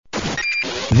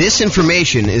This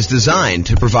information is designed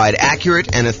to provide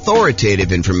accurate and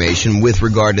authoritative information with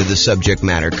regard to the subject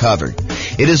matter covered.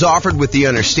 It is offered with the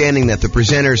understanding that the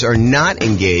presenters are not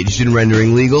engaged in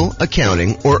rendering legal,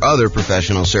 accounting, or other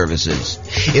professional services.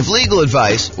 If legal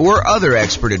advice or other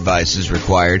expert advice is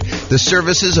required, the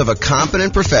services of a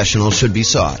competent professional should be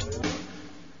sought.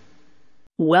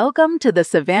 Welcome to the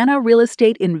Savannah Real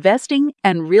Estate Investing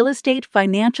and Real Estate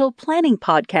Financial Planning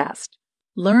Podcast.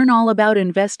 Learn all about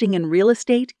investing in real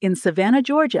estate in Savannah,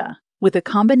 Georgia, with a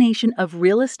combination of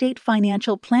real estate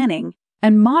financial planning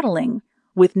and modeling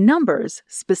with numbers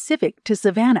specific to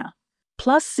Savannah,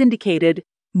 plus syndicated,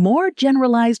 more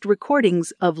generalized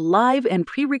recordings of live and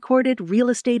pre-recorded real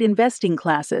estate investing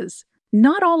classes,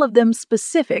 not all of them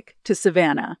specific to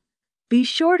Savannah. Be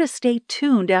sure to stay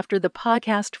tuned after the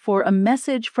podcast for a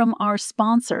message from our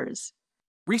sponsors.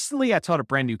 Recently, I taught a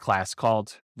brand new class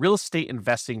called Real Estate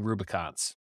Investing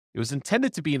Rubicons. It was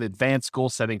intended to be an advanced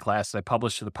goal-setting class that I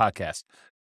published to the podcast.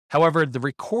 However, the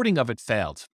recording of it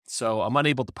failed, so I'm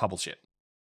unable to publish it.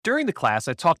 During the class,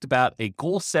 I talked about a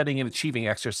goal-setting and achieving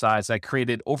exercise I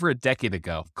created over a decade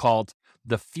ago called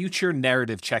the Future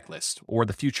Narrative Checklist, or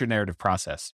the Future Narrative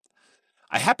Process.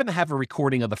 I happen to have a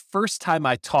recording of the first time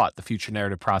I taught the Future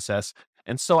Narrative Process,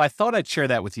 and so I thought I'd share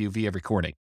that with you via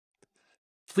recording.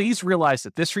 Please realize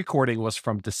that this recording was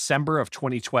from December of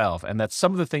 2012 and that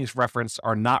some of the things referenced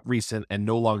are not recent and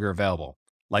no longer available.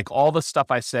 Like all the stuff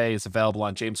I say is available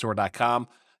on jamesorr.com,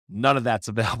 none of that's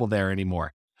available there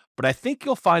anymore. But I think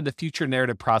you'll find the future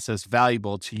narrative process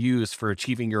valuable to use for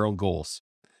achieving your own goals.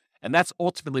 And that's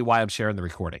ultimately why I'm sharing the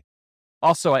recording.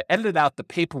 Also, I edited out the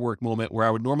paperwork moment where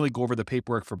I would normally go over the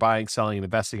paperwork for buying, selling, and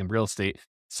investing in real estate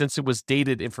since it was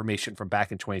dated information from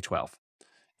back in 2012.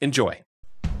 Enjoy.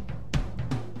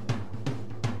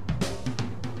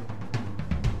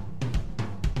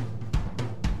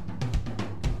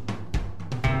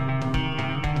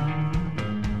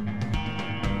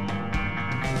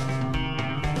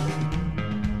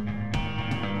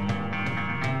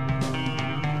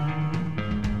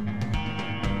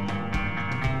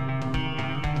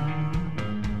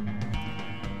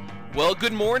 Well,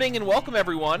 good morning and welcome,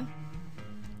 everyone.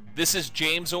 This is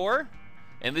James Orr,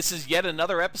 and this is yet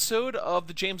another episode of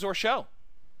The James Orr Show.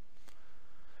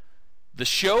 The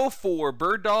show for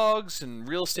bird dogs and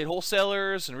real estate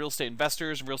wholesalers and real estate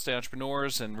investors and real estate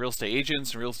entrepreneurs and real estate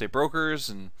agents and real estate brokers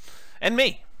and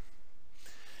me.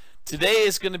 Today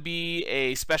is going to be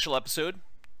a special episode.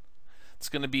 It's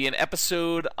going to be an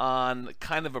episode on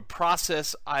kind of a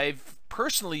process I've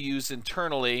personally used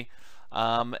internally,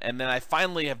 and then I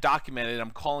finally have documented.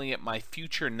 I'm calling it my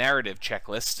future narrative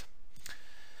checklist.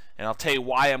 And I'll tell you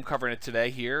why I'm covering it today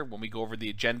here when we go over the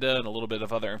agenda and a little bit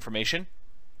of other information.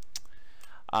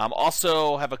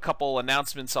 Also have a couple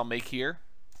announcements I'll make here.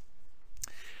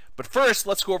 But first,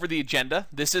 let's go over the agenda.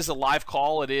 This is a live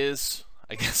call. It is,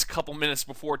 I guess, a couple minutes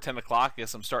before 10 o'clock. I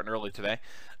guess I'm starting early today.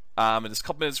 It's a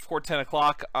couple minutes before 10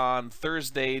 o'clock on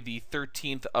Thursday, the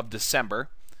 13th of December.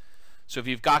 So if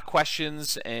you've got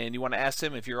questions and you want to ask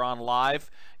them, if you're on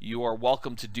live, you are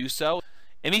welcome to do so.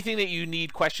 Anything that you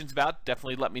need questions about,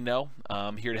 definitely let me know.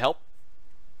 I'm here to help.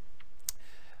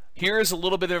 Here is a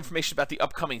little bit of information about the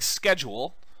upcoming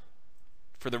schedule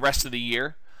for the rest of the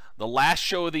year. The last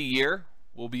show of the year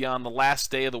will be on the last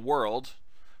day of the world,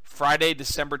 Friday,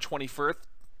 December 21st,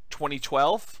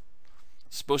 2012.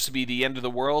 It's supposed to be the end of the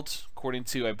world, according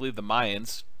to, I believe, the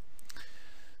Mayans.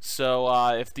 So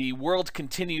if the world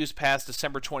continues past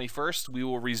December 21st, we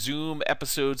will resume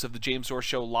episodes of the James Orr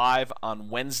Show live on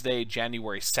Wednesday,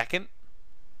 January 2nd.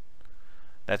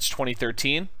 That's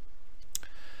 2013.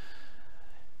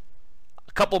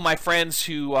 A couple of my friends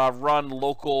who run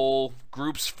local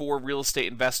groups for real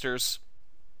estate investors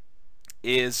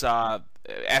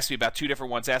asked me about two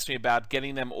different ones. Asked me about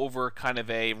getting them over kind of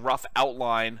a rough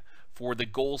outline for the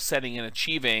goal setting and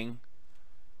achieving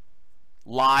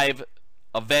live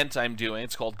event I'm doing.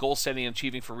 It's called Goal Setting and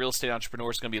Achieving for Real Estate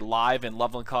Entrepreneurs. It's going to be live in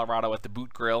Loveland, Colorado at the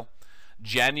Boot Grill,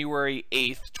 January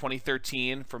 8th,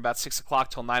 2013, from about 6 o'clock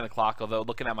till 9 o'clock, although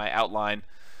looking at my outline,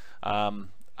 I'm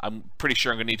pretty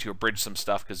sure I'm going to need to abridge some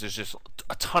stuff because there's just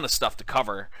a ton of stuff to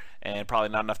cover and probably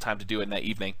not enough time to do it in that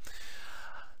evening.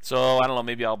 So, I don't know,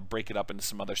 maybe I'll break it up into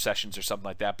some other sessions or something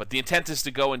like that. But the intent is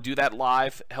to go and do that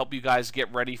live, help you guys get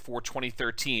ready for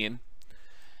 2013.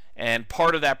 And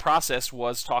part of that process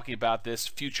was talking about this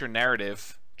future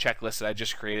narrative checklist that I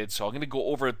just created. So I'm going to go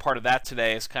over part of that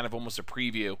today as kind of almost a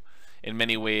preview in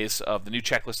many ways of the new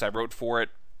checklist I wrote for it,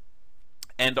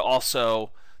 and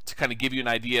also to kind of give you an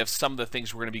idea of some of the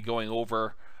things we're going to be going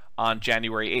over on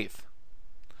January 8th.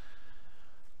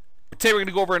 Today we're going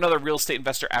to go over another real estate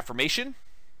investor affirmation.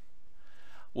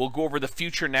 We'll go over the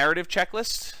future narrative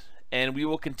checklist, and we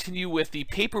will continue with the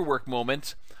paperwork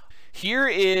moment. Here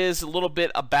is a little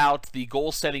bit about the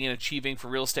goal setting and achieving for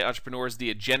real estate entrepreneurs, the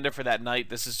agenda for that night.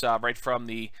 This is right from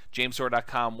the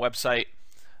jamesor.com website,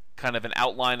 kind of an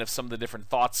outline of some of the different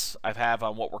thoughts I have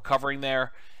on what we're covering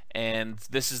there. And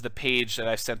this is the page that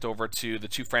I sent over to the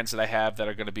two friends that I have that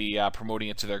are going to be promoting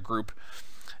it to their group.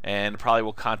 And probably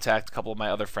will contact a couple of my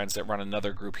other friends that run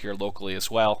another group here locally as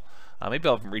well. Maybe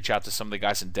I'll even reach out to some of the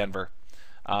guys in Denver.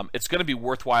 It's going to be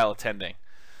worthwhile attending.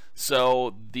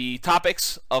 So the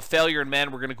topics of failure in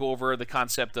men, we're going to go over the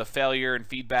concept of failure and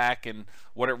feedback and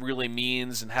what it really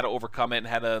means and how to overcome it and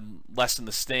how to lessen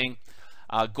the sting.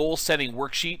 Goal setting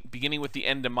worksheet, beginning with the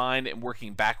end in mind and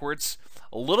working backwards.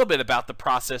 A little bit about the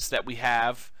process that we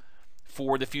have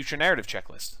for the future narrative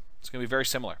checklist. It's going to be very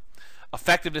similar.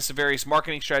 Effectiveness of various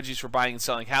marketing strategies for buying and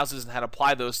selling houses and how to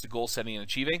apply those to goal setting and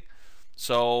achieving.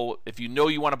 So if you know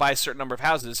you want to buy a certain number of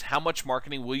houses, how much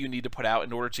marketing will you need to put out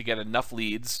in order to get enough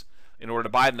leads in order to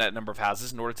buy that number of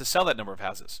houses, in order to sell that number of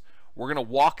houses? We're going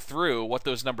to walk through what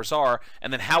those numbers are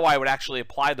and then how I would actually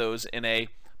apply those in a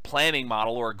planning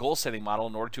model or a goal setting model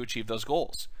in order to achieve those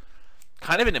goals.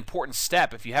 Kind of an important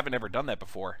step if you haven't ever done that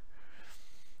before.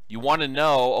 You want to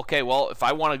know, okay, well, if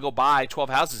I want to go buy 12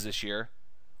 houses this year,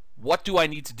 what do I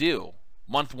need to do?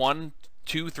 Month 1,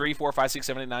 2, 3, 4, 5, 6,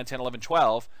 7, 8, 9, 10, 11,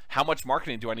 12. How much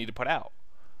marketing do I need to put out?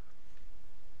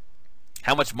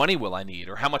 How much money will I need?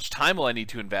 Or how much time will I need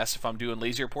to invest if I'm doing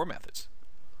lazy or poor methods?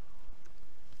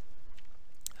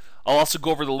 I'll also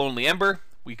go over the Lonely Ember.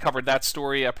 We covered that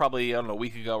story probably, a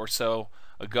week ago or so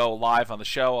ago live on the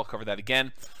show. I'll cover that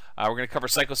again. We're going to cover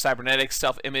psycho-cybernetics,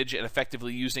 self-image, and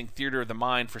effectively using theater of the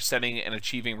mind for setting and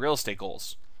achieving real estate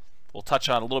goals. We'll touch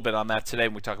on a little bit on that today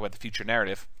when we talk about the future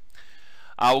narrative.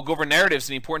 We'll go over narratives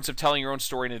and the importance of telling your own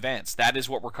story in advance. That is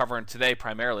what we're covering today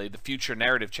primarily. The future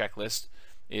narrative checklist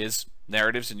is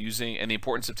narratives and the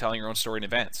importance of telling your own story in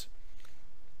advance.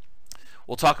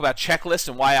 We'll talk about checklists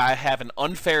and why I have an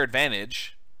unfair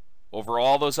advantage over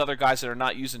all those other guys that are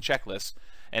not using checklists,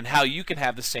 and how you can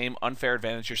have the same unfair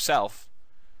advantage yourself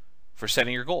for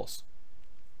setting your goals.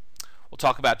 We'll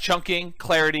talk about chunking,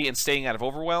 clarity, and staying out of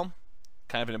overwhelm.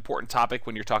 Kind of an important topic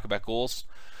when you're talking about goals.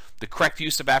 The correct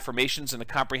use of affirmations and a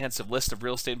comprehensive list of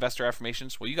real estate investor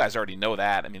affirmations. Well, you guys already know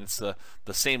that. I mean, it's the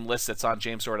same list that's on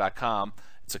jamesor.com.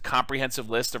 It's a comprehensive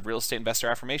list of real estate investor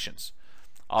affirmations.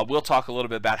 We'll talk a little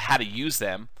bit about how to use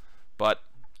them, but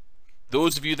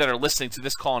those of you that are listening to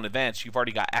this call in advance, you've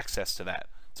already got access to that.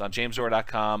 It's on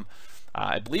jamesor.com.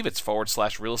 I believe it's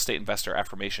 / real estate investor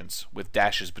affirmations with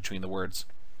dashes between the words.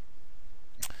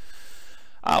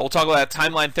 We'll talk about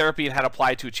timeline therapy and how to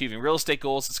apply it to achieving real estate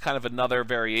goals. It's kind of another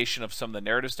variation of some of the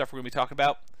narrative stuff we're going to be talking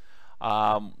about.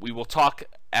 We will talk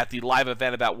at the live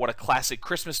event about what a classic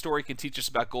Christmas story can teach us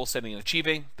about goal setting and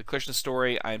achieving. The Christmas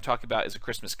story I am talking about is A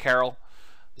Christmas Carol,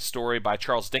 the story by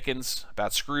Charles Dickens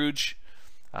about Scrooge.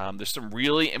 There's some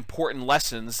really important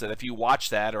lessons that if you watch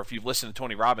that, or if you've listened to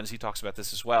Tony Robbins, he talks about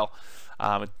this as well.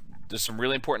 There's some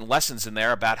really important lessons in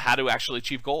there about how to actually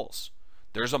achieve goals.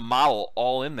 There's a model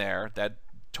all in there that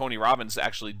Tony Robbins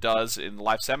actually does in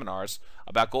live seminars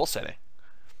about goal setting.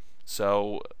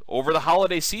 So over the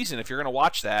holiday season, if you're going to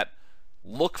watch that,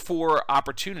 look for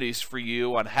opportunities for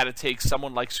you on how to take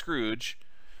someone like Scrooge,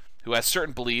 who has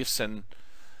certain beliefs and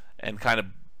kind of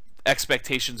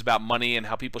expectations about money and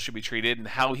how people should be treated, and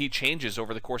how he changes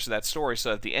over the course of that story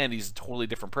so at the end he's a totally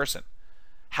different person.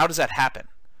 How does that happen?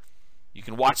 You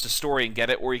can watch the story and get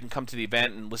it, or you can come to the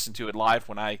event and listen to it live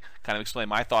when I kind of explain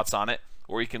my thoughts on it,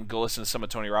 or you can go listen to some of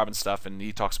Tony Robbins' stuff and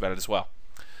he talks about it as well.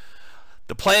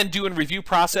 The plan, do, and review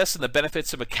process and the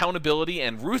benefits of accountability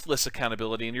and ruthless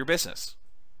accountability in your business.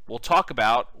 We'll talk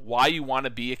about why you want to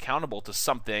be accountable to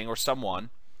something or someone,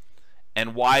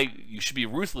 and why you should be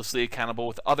ruthlessly accountable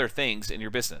with other things in your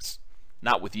business.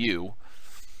 Not with you.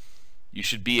 You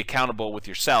should be accountable with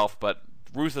yourself, but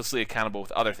ruthlessly accountable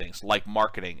with other things, like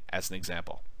marketing, as an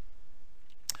example.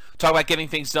 Talk about getting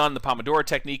things done, the Pomodoro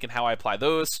technique, and how I apply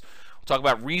those. We'll talk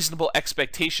about reasonable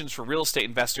expectations for real estate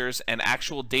investors and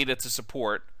actual data to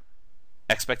support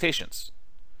expectations.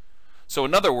 So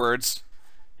in other words,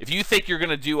 if you think you're going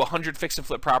to do 100 fix and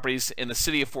flip properties in the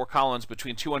city of Fort Collins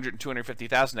between 200 and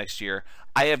 250,000 next year,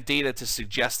 I have data to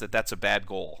suggest that that's a bad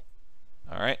goal.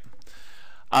 All right.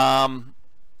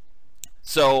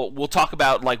 So we'll talk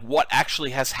about like what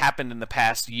actually has happened in the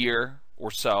past year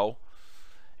or so,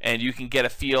 and you can get a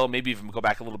feel, maybe even go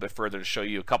back a little bit further to show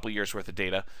you a couple years worth of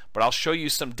data. But I'll show you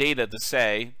some data to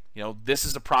say, this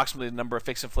is approximately the number of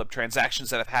fix and flip transactions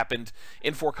that have happened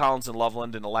in Fort Collins and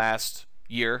Loveland in the last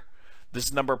year.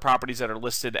 this number of properties that are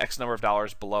listed X number of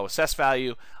dollars below assessed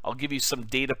value. I'll give you some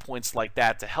data points like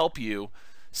that to help you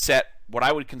set what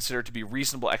I would consider to be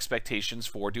reasonable expectations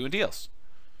for doing deals.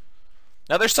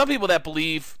 Now, there's some people that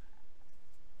believe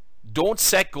don't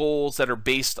set goals that are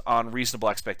based on reasonable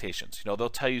expectations. They'll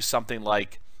tell you something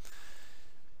like,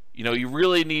 you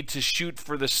really need to shoot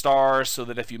for the stars so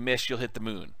that if you miss, you'll hit the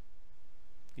moon.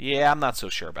 Yeah, I'm not so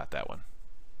sure about that one.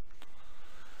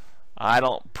 I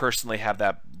don't personally have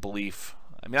that belief.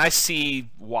 I mean, I see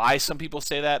why some people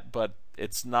say that, but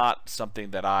it's not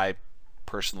something that I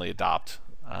personally adopt.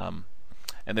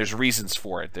 And there's reasons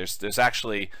for it. There's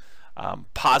actually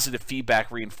positive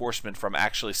feedback reinforcement from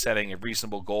actually setting a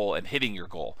reasonable goal and hitting your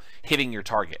goal, hitting your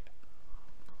target.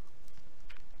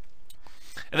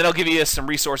 And then I'll give you some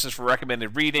resources for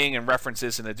recommended reading and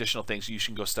references and additional things you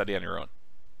should go study on your own.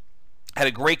 I had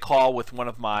a great call with one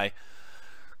of my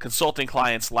consulting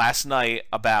clients last night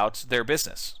about their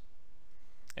business.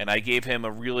 And I gave him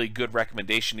a really good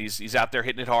recommendation. He's out there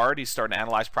hitting it hard. He's starting to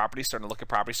analyze properties, starting to look at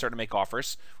properties, starting to make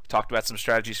offers. We talked about some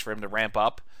strategies for him to ramp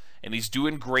up. And he's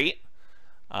doing great.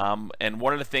 And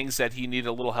one of the things that he needed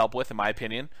a little help with, in my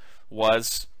opinion,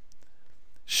 was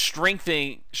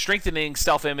strengthening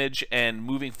self-image and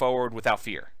moving forward without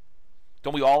fear.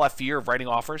 Don't we all have fear of writing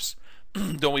offers?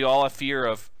 Don't we all have fear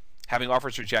of having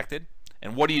offers rejected?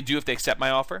 And what do you do if they accept my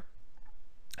offer?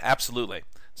 Absolutely.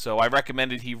 So I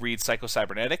recommended he read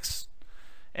Psycho-Cybernetics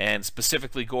and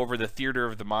specifically go over the Theater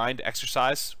of the Mind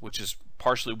exercise, which is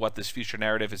partially what this future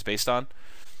narrative is based on.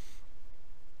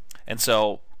 And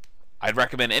so I'd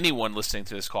recommend anyone listening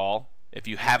to this call, if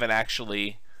you haven't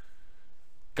actually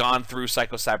gone through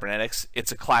Psycho-Cybernetics,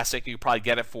 it's a classic. You probably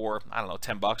get it for,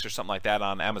 $10 or something like that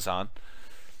on Amazon.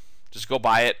 Just go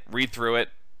buy it, read through it.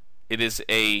 It is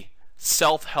a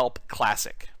self-help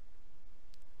classic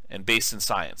and based in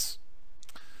science.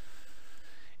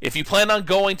 If you plan on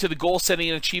going to the Goal Setting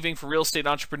and Achieving for Real Estate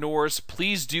Entrepreneurs,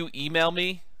 please do email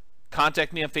me,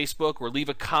 contact me on Facebook, or leave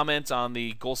a comment on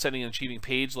the Goal Setting and Achieving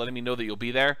page letting me know that you'll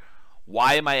be there.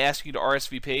 Why am I asking you to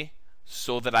RSVP?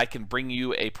 So that I can bring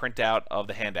you a printout of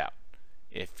the handout.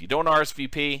 If you don't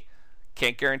RSVP,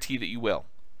 can't guarantee that you will.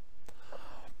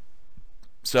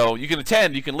 So you can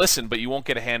attend, you can listen, but you won't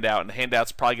get a handout, and the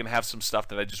handout's probably going to have some stuff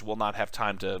that I just will not have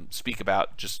time to speak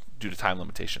about just due to time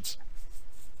limitations.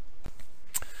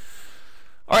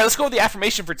 All right, let's go with the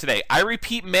affirmation for today. I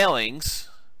repeat mailings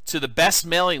to the best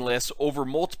mailing list over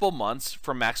multiple months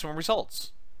for maximum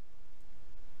results.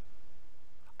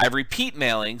 I repeat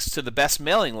mailings to the best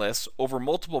mailing lists over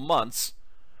multiple months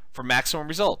for maximum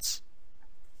results.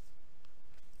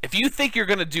 If you think you're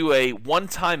going to do a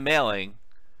one-time mailing,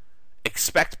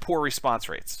 expect poor response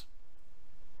rates.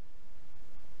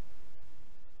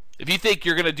 If you think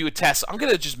you're going to do a test, I'm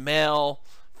going to just mail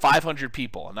 500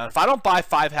 people. And if I don't buy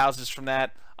 5 houses from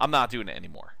that, I'm not doing it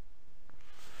anymore.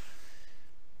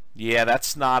 Yeah,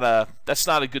 that's not a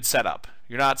good setup.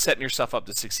 You're not setting yourself up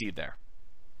to succeed there.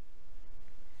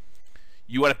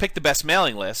 You want to pick the best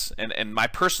mailing lists, and my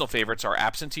personal favorites are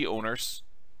absentee owners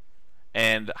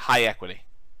and high equity.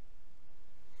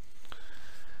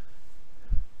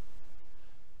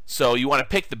 So you want to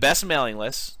pick the best mailing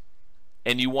lists,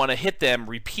 and you want to hit them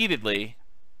repeatedly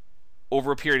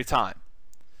over a period of time.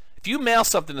 If you mail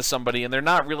something to somebody and they're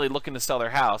not really looking to sell their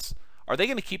house, are they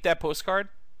going to keep that postcard?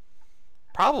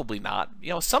 Probably not.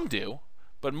 Some do,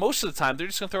 but most of the time they're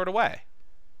just going to throw it away.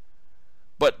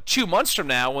 But 2 months from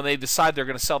now, when they decide they're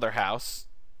going to sell their house,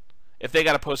 if they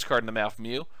got a postcard in the mail from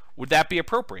you, would that be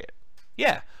appropriate?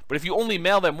 Yeah, but if you only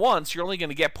mail them once, you're only going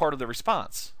to get part of the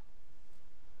response.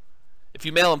 If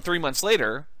you mail them 3 months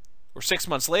later, or 6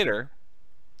 months later,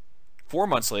 4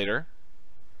 months later,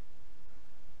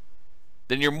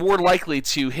 then you're more likely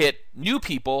to hit new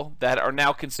people that are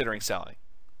now considering selling.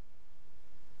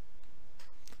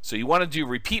 So you want to do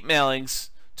repeat mailings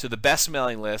to the best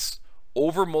mailing list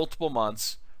over multiple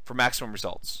months for maximum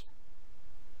results.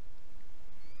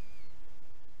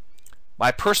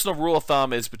 My personal rule of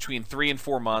thumb is between 3 and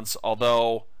 4 months,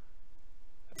 although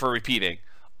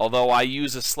I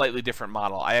use a slightly different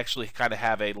model. I actually kind of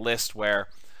have a list where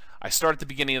I start at the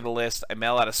beginning of the list, I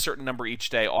mail out a certain number each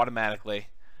day automatically,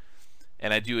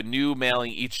 and I do a new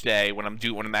mailing each day when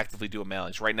I'm actively doing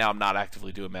mailings. Right now I'm not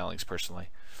actively doing mailings personally.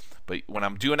 But when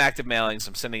I'm doing active mailings,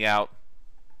 I'm sending out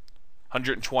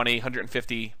 120,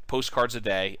 150 postcards a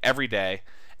day, every day.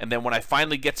 And then when I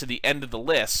finally get to the end of the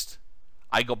list,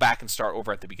 I go back and start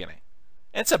over at the beginning.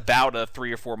 And it's about a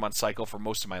 3 or 4 month cycle for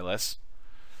most of my lists.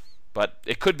 But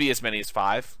it could be as many as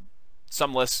 5.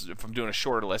 Some lists, if I'm doing a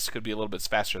shorter list, could be a little bit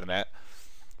faster than that.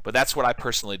 But that's what I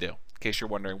personally do. In case you're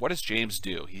wondering, what does James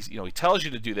do? He tells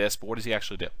you to do this, but what does he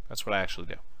actually do? That's what I actually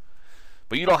do.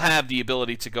 But you don't have the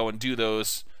ability to go and do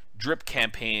those drip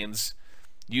campaigns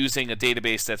using a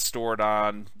database that's stored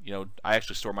on, I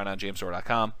actually store mine on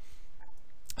jamesdoor.com.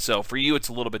 So for you, it's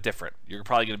a little bit different. You're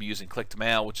probably going to be using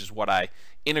click-to-mail, which is what I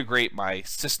integrate my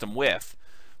system with,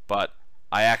 but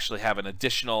I actually have an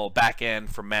additional back end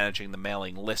for managing the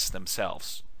mailing lists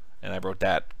themselves. And I wrote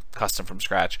that custom from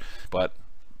scratch, but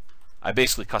I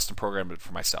basically custom programmed it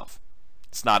for myself.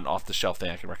 It's not an off-the-shelf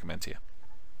thing I can recommend to you.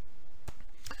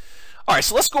 All right,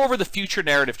 so let's go over the future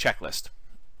narrative checklist.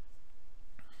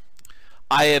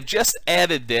 I have just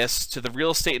added this to the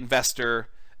real estate investor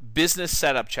business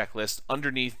setup checklist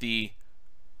underneath the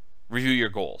review your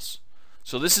goals.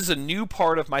 So this is a new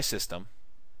part of my system,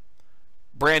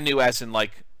 brand new as in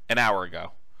like an hour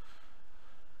ago.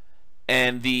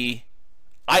 And the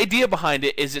idea behind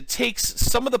it is it takes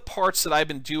some of the parts that I've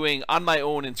been doing on my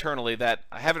own internally that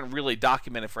I haven't really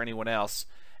documented for anyone else,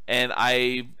 and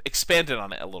I expanded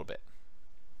on it a little bit.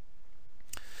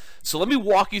 So let me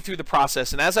walk you through the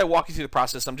process, and as I walk you through the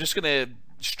process, I'm just going to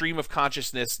stream of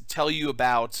consciousness tell you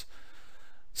about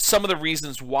some of the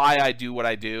reasons why I do what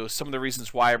I do, some of the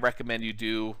reasons why I recommend you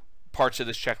do parts of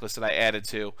this checklist that I added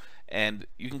to, and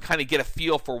you can kind of get a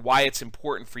feel for why it's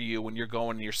important for you when you're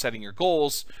going and you're setting your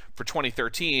goals for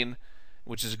 2013,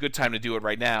 which is a good time to do it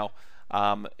right now,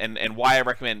 and why I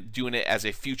recommend doing it as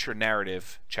a future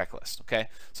narrative checklist. Okay,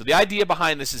 so the idea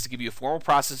behind this is to give you a formal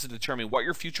process to determine what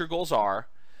your future goals are,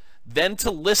 then to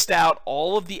list out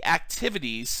all of the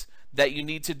activities that you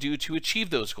need to do to achieve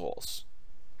those goals.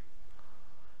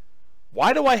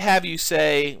 Why do I have you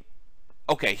say,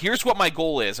 okay, here's what my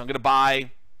goal is. I'm going to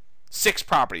buy 6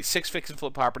 properties, 6 fix and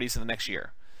flip properties in the next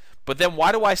year. But then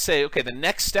why do I say, okay, the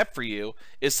next step for you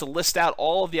is to list out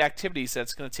all of the activities that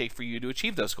it's going to take for you to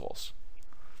achieve those goals?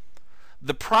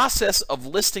 The process of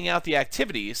listing out the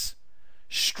activities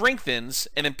strengthens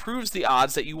and improves the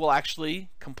odds that you will actually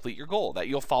complete your goal, that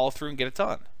you'll follow through and get it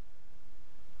done.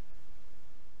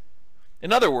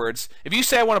 In other words, if you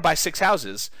say I want to buy 6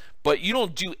 houses, but you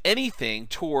don't do anything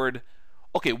toward,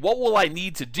 okay, what will I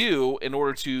need to do in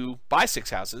order to buy 6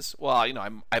 houses? Well,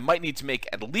 I might need to make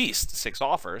at least 6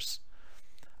 offers.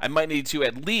 I might need to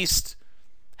at least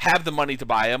have the money to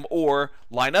buy them or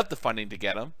line up the funding to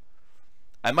get them.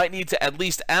 I might need to at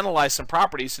least analyze some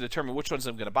properties to determine which ones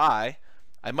I'm going to buy.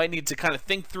 I might need to kind of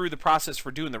think through the process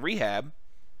for doing the rehab.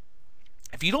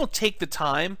 If you don't take the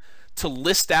time to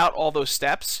list out all those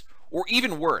steps, or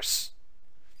even worse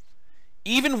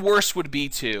would be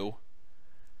to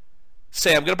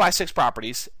say, I'm going to buy 6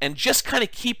 properties, and just kind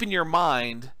of keep in your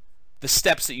mind the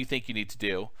steps that you think you need to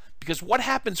do. Because what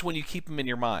happens when you keep them in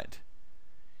your mind?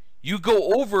 You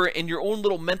go over in your own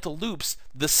little mental loops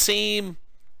the same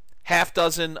half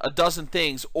dozen, a dozen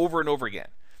things over and over again.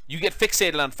 You get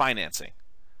fixated on financing.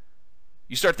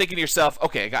 You start thinking to yourself,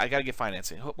 okay, I got to get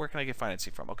financing. Where can I get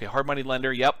financing from? Okay, hard money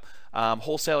lender, yep.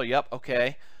 Wholesaler, yep,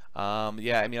 okay.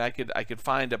 I could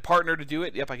find a partner to do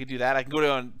it. Yep, I could do that. I can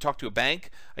go and talk to a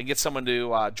bank. I can get someone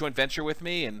to joint venture with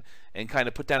me and kind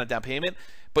of put down a down payment.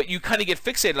 But you kind of get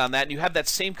fixated on that, and you have that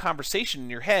same conversation in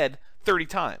your head 30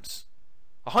 times,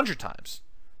 100 times,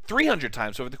 300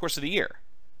 times over the course of the year.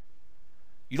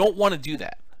 You don't want to do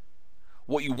that.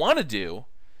 What you want to do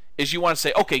is you want to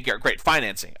say, okay, great,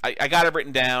 financing. I got it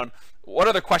written down. What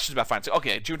other questions about financing?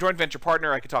 Okay, joint venture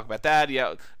partner, I could talk about that.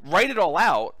 Yeah, write it all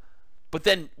out. But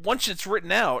then once it's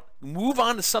written out, move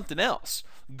on to something else.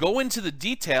 Go into the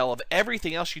detail of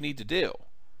everything else you need to do.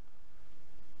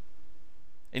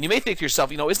 And you may think to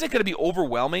yourself, isn't it going to be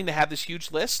overwhelming to have this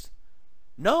huge list?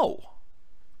 No.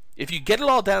 If you get it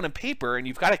all down in paper and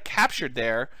you've got it captured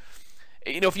there,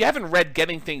 if you haven't read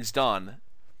Getting Things Done,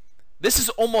 this is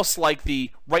almost like the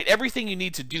write everything you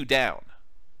need to do down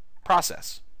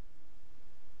process.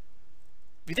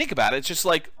 If you think about it, it's just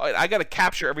like, I got to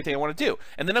capture everything I want to do.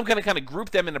 And then I'm going to kind of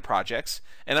group them into projects,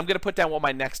 and I'm going to put down what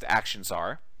my next actions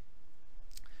are.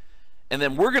 And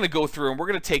then we're going to go through, and we're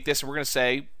going to take this, and we're going to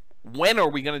say, when are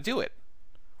we going to do it?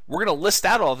 We're going to list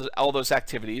out all those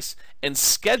activities and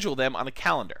schedule them on a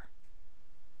calendar.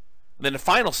 And then the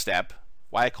final step,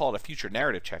 why I call it a future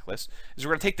narrative checklist, is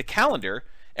we're going to take the calendar,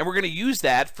 and we're going to use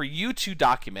that for you to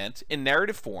document in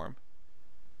narrative form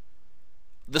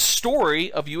the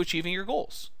story of you achieving your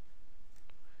goals.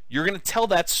 You're going to tell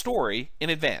that story in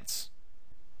advance.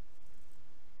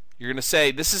 You're going to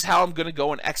say, this is how I'm going to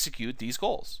go and execute these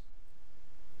goals.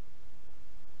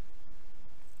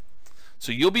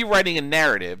 So you'll be writing a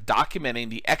narrative documenting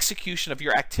the execution of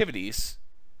your activities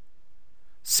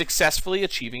successfully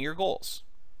achieving your goals.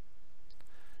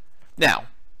 Now,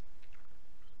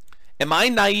 am I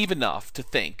naive enough to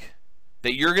think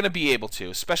that you're going to be able to,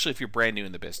 especially if you're brand new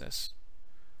in the business,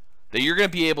 that you're going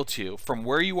to be able to, from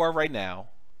where you are right now,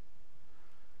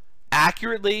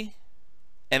 accurately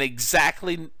and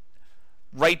exactly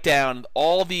write down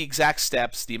all the exact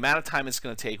steps, the amount of time it's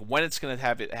going to take, when it's going to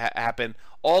have it happen,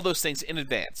 all those things in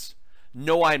advance.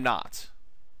 No, I'm not.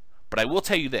 But I will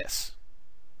tell you this.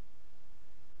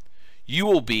 You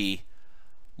will be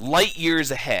light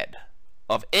years ahead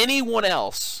of anyone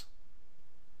else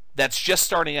that's just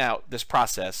starting out this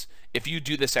process if you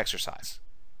do this exercise.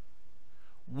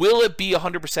 Will it be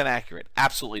 100% accurate?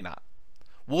 Absolutely not.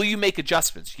 Will you make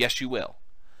adjustments? Yes, you will.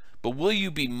 But will you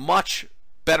be much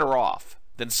better off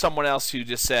than someone else who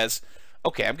just says,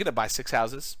 okay, I'm going to buy 6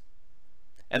 houses,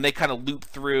 and they kind of loop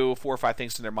through 4 or 5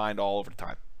 things in their mind all over the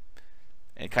time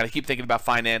and kind of keep thinking about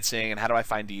financing and how do I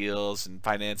find deals and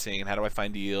financing and how do I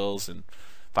find deals and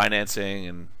financing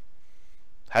and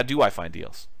how do I find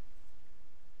deals?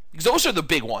 Because those are the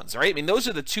big ones, right? I mean, those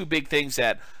are the 2 big things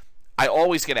that I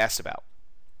always get asked about.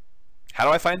 How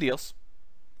do I find deals?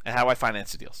 And how do I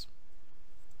finance the deals?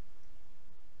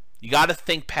 You got to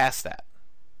think past that.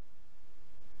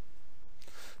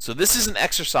 So this is an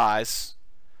exercise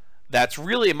that's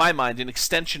really, in my mind, an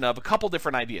extension of a couple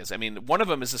different ideas. I mean, one of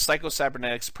them is the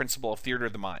psycho-cybernetics principle of theater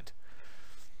of the mind.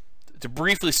 To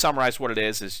briefly summarize what it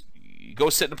is you go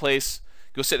sit in a place,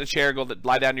 go sit in a chair, go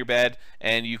lie down in your bed,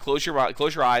 and you close your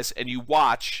eyes, and you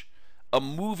watch a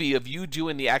movie of you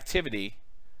doing the activity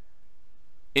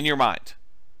in your mind.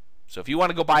 So if you want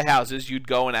to go buy houses, you'd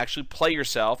go and actually play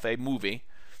yourself a movie,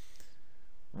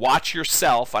 watch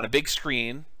yourself on a big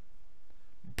screen,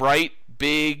 bright,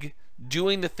 big,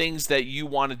 doing the things that you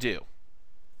want to do.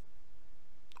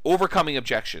 Overcoming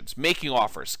objections, making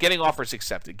offers, getting offers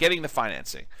accepted, getting the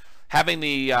financing, having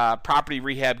the property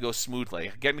rehab go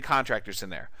smoothly, getting the contractors in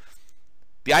there.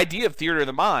 The idea of theater of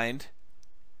the mind,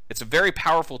 it's a very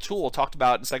powerful tool talked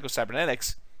about in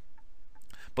psycho-cybernetics,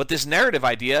 but this narrative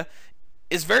idea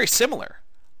is very similar.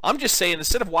 I'm just saying,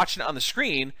 instead of watching it on the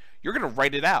screen, you're going to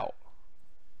write it out.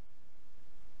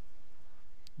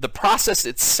 The process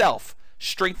itself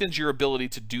strengthens your ability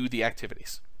to do the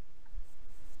activities.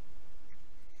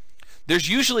 There's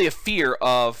usually a fear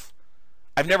of,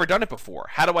 I've never done it before.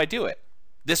 How do I do it?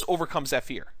 This overcomes that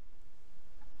fear.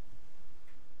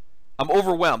 I'm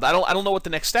overwhelmed. I don't know what the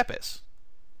next step is.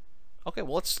 Okay,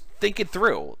 well, let's think it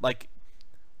through. Like,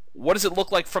 what does it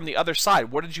look like from the other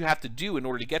side? What did you have to do in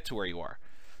order to get to where you are?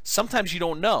 Sometimes you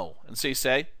don't know. And so you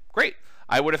say, great,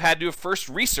 I would have had to have first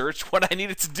researched what I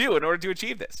needed to do in order to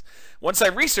achieve this. Once I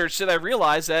researched it, I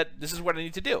realized that this is what I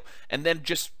need to do. And then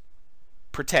just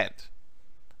pretend.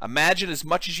 Imagine as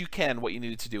much as you can what you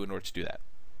needed to do in order to do that.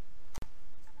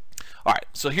 All right,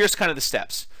 so here's kind of the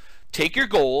steps. Take your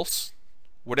goals,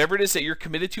 whatever it is that you're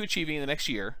committed to achieving in the next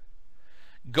year,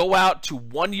 go out to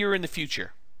 1 year in the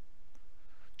future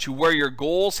to where your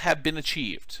goals have been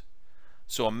achieved.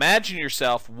 So imagine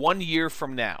yourself 1 year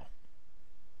from now.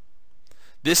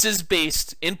 This is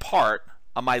based in part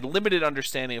on my limited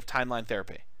understanding of timeline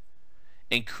therapy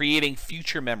and creating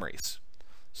future memories.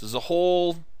 So there's a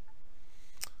whole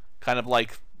kind of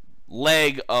like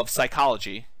leg of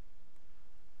psychology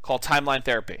called timeline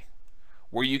therapy,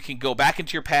 where you can go back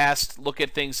into your past, look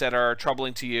at things that are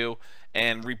troubling to you,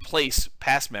 and replace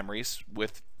past memories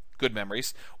with good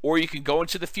memories, or you can go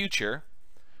into the future,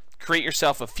 create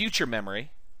yourself a future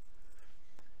memory,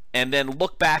 and then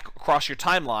look back across your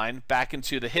timeline, back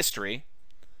into the history,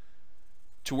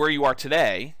 to where you are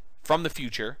today, from the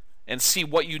future, and see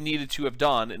what you needed to have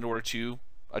done in order to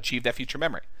achieve that future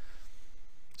memory.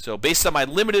 So based on my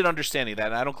limited understanding of that,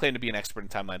 and I don't claim to be an expert in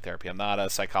timeline therapy, I'm not a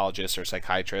psychologist or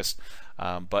psychiatrist,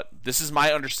 but this is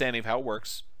my understanding of how it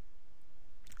works,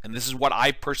 and this is what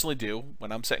I personally do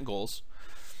when I'm setting goals.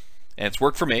 And it's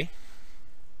worked for me.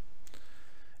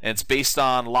 And it's based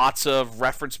on lots of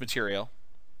reference material.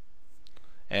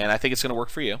 And I think it's going to work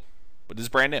for you. But this is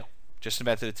brand new. Just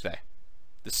invented it today.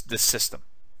 This system.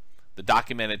 The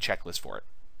documented checklist for it.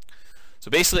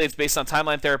 So basically, it's based on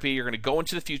timeline therapy. You're going to go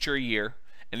into the future a year.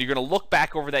 And you're going to look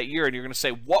back over that year. And you're going to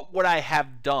say, what would I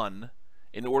have done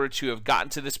in order to have gotten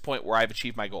to this point where I've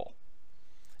achieved my goal?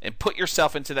 And put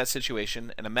yourself into that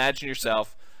situation. And imagine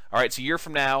yourself, all right, it's a year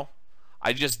from now.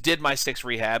 I just did my 6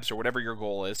 rehabs or whatever your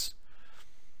goal is.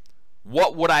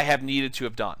 What would I have needed to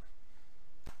have done?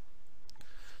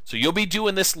 So you'll be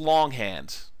doing this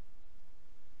longhand,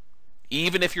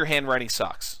 even if your handwriting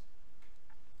sucks.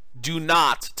 Do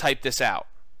not type this out.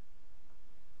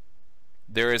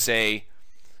 There is a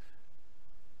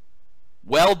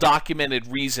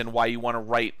well-documented reason why you want to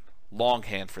write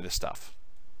longhand for this stuff.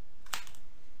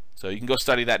 So you can go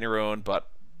study that on your own, but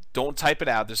don't type it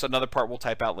out. There's another part we'll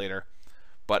type out later.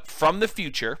 But from the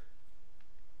future,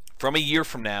 from a year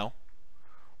from now,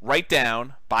 write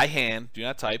down by hand, do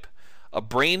not type, a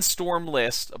brainstorm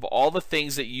list of all the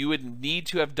things that you would need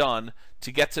to have done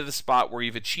to get to the spot where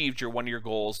you've achieved one of your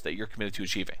goals that you're committed to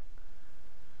achieving.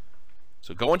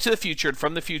 So go into the future, and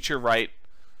from the future, write,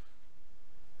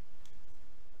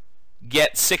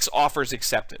 get 6 offers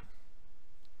accepted.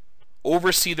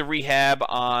 Oversee the rehab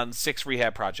on 6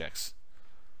 rehab projects.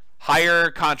 Hire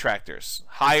contractors.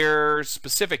 Hire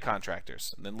specific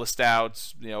contractors. And then list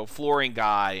out, flooring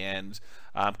guy and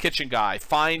kitchen guy.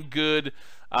 Find good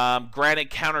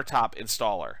granite countertop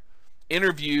installer.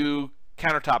 Interview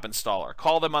countertop installer.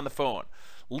 Call them on the phone.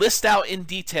 List out in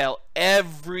detail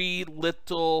every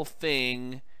little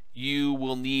thing you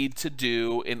will need to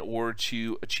do in order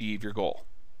to achieve your goal.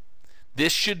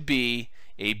 This should be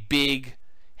a big,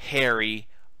 hairy,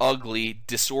 ugly,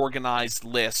 disorganized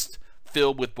list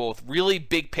filled with both really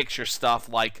big picture stuff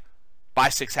like buy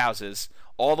 6 houses,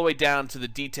 all the way down to the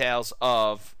details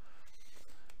of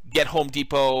get Home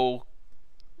Depot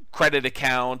credit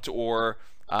account or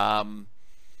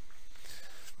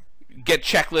get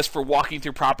checklist for walking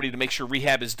through property to make sure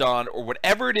rehab is done, or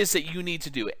whatever it is that you need to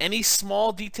do. Any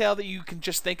small detail that you can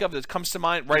just think of that comes to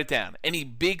mind, write it down. Any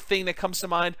big thing that comes to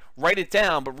mind, write it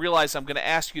down, but realize I'm going to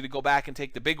ask you to go back and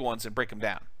take the big ones and break them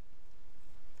down.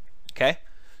 Okay?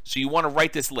 So you want to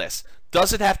write this list.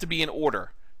 Does it have to be in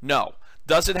order? No.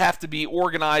 Does it have to be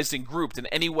organized and grouped in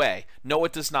any way? No,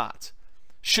 it does not.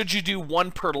 Should you do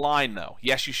 1 per line, though?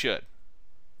 Yes, you should.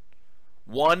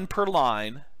 1 per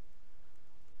line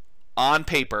on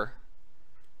paper.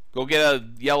 Go get a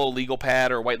yellow legal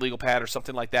pad or a white legal pad or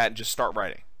something like that and just start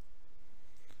writing.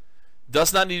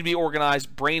 Does not need to be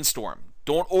organized. Brainstorm.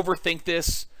 Don't overthink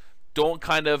this. Don't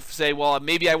kind of say, well,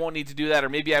 maybe I won't need to do that or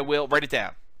maybe I will. Write it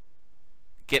down.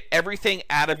 Get everything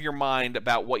out of your mind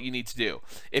about what you need to do.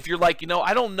 If you're like,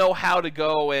 I don't know how to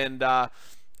go and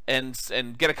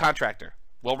get a contractor.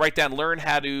 Well, write down, learn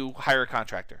how to hire a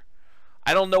contractor.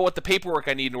 I don't know what the paperwork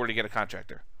I need in order to get a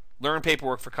contractor. Learn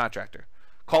paperwork for contractor.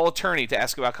 Call attorney to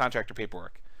ask about contractor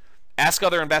paperwork. Ask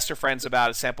other investor friends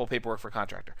about a sample paperwork for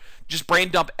contractor. Just brain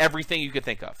dump everything you can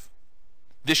think of.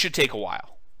 This should take a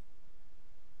while.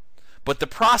 But the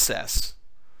process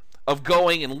of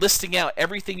going and listing out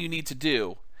everything you need to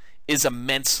do is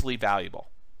immensely valuable.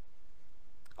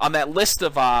 On that list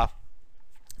of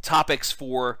topics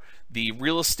for the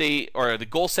real estate or the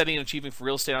goal setting and achieving for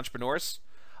real estate entrepreneurs,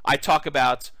 I talk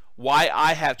about why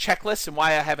I have checklists and why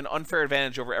I have an unfair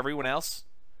advantage over everyone else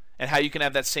and how you can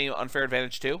have that same unfair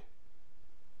advantage too.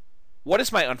 What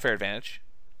is my unfair advantage?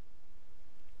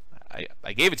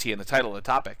 I gave it to you in the title of the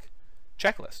topic.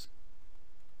 Checklist.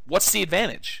 What's the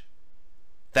advantage?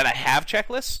 That I have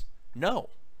checklists? No.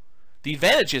 The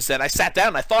advantage is that I sat down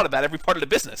and I thought about every part of the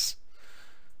business.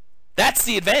 That's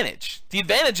the advantage. The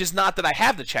advantage is not that I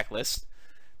have the checklist.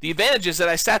 The advantage is that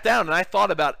I sat down and I thought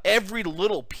about every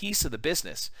little piece of the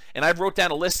business. And I wrote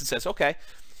down a list that says, okay,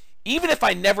 even if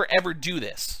I never ever do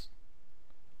this,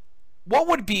 what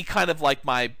would be kind of like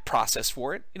my process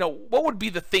for it? What would be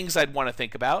the things I'd want to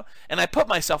think about? And I put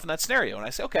myself in that scenario and I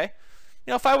say, okay,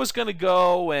 if I was going to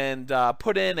go and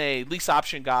put in a lease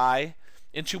option guy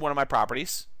into one of my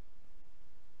properties,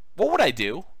 what would I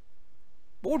do?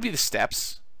 What would be the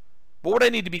steps? What would I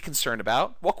need to be concerned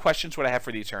about? What questions would I have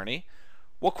for the attorney?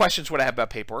 What questions would I have about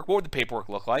paperwork? What would the paperwork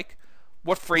look like?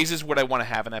 What phrases would I want to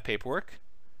have in that paperwork?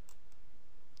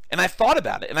 And I've thought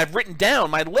about it, and I've written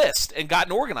down my list and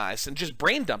gotten organized and just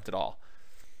brain dumped it all.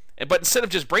 But instead of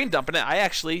just brain dumping it, I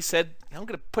actually said, I'm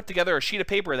going to put together a sheet of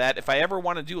paper that if I ever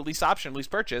want to do a lease option, lease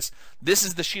purchase, this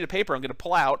is the sheet of paper I'm going to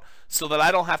pull out so that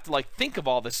I don't have to think of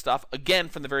all this stuff again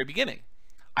from the very beginning.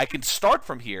 I can start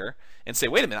from here and say,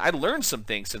 wait a minute, I learned some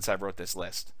things since I wrote this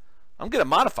list. I'm going to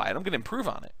modify it. I'm going to improve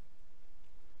on it.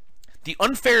 The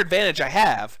unfair advantage I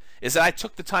have is that I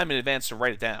took the time in advance to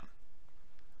write it down.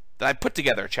 That I put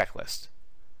together a checklist.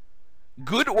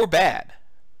 Good or bad.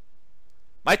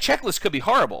 My checklist could be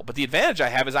horrible, but the advantage I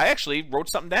have is I actually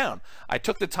wrote something down. I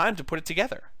took the time to put it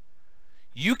together.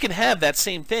 You can have that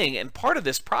same thing, and part of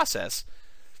this process,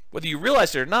 whether you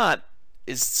realize it or not,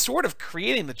 is sort of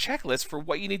creating the checklist for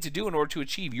what you need to do in order to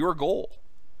achieve your goal.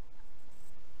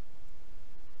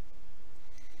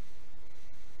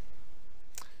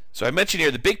 So I mentioned here,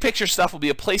 the big picture stuff will be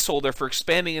a placeholder for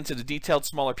expanding into the detailed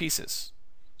smaller pieces.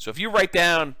 So if you write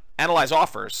down analyze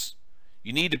offers,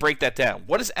 you need to break that down.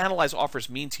 What does analyze offers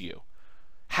mean to you?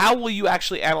 How will you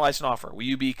actually analyze an offer? Will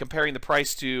you be comparing the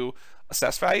price to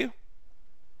assessed value?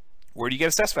 Where do you get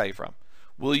assessed value from?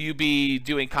 Will you be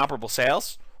doing comparable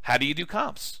sales? How do you do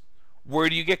comps? Where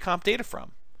do you get comp data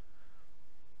from?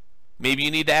 Maybe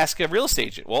you need to ask a real estate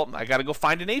agent. Well, I got to go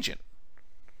find an agent.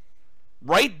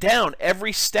 Write down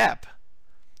every step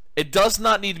It does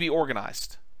not need to be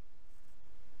organized.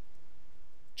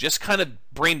 Just kind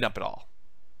of brain dump it all.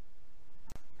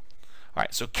 All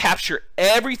right, so capture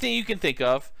everything you can think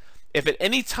of. If at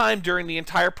any time during the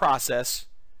entire process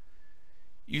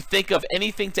you think of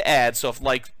anything to add, so if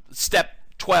like step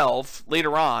 12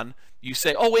 later on, you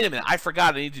say, oh, wait a minute, I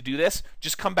forgot I need to do this,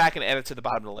 just come back and add it to the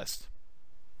bottom of the list.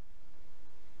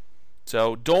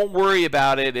 So don't worry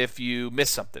about it if you miss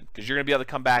something, because you're going to be able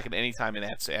to come back at any time and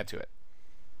add to it.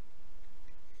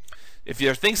 If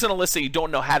there are things on a list that you don't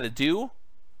know how to do,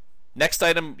 next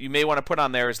item you may want to put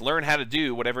on there is learn how to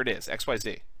do whatever it is,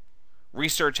 XYZ.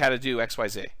 Research how to do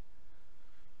XYZ.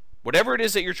 Whatever it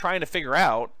is that you're trying to figure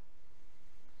out,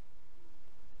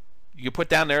 you can put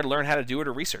down there, learn how to do it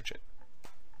or research it.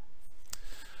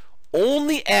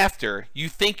 Only after you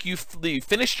think you've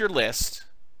finished your list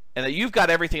and that you've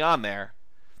got everything on there,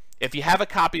 if you have a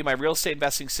copy of my Real Estate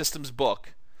Investing Systems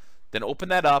book, then open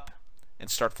that up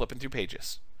and start flipping through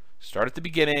pages. Start at the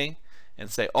beginning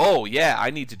and say, oh, yeah, I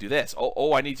need to do this.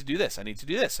 Oh, I need to do this. I need to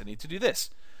do this. I need to do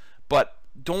this. But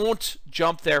don't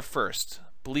jump there first.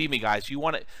 Believe me, guys, you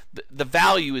want it. The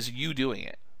value is you doing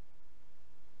it.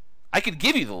 I could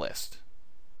give you the list.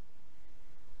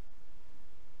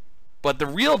 But the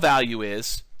real value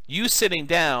is you sitting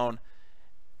down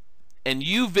and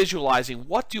you visualizing,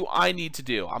 what do I need to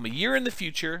do? I'm a year in the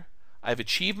future. I've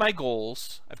achieved my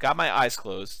goals. I've got my eyes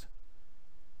closed.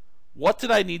 What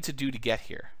did I need to do to get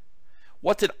here?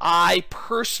 What did I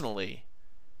personally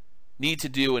need to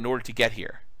do in order to get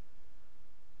here?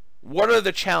 What are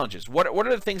the challenges? What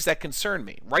are the things that concern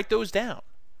me? Write those down.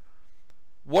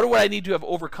 What do I need to have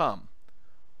overcome?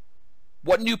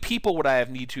 What new people would I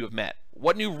need to have met?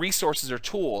 What new resources or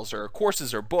tools or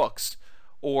courses or books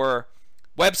or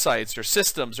websites or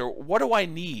systems, or what do I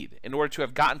need in order to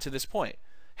have gotten to this point?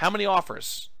 How many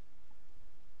offers?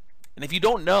 And if you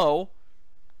don't know,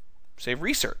 say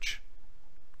research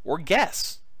or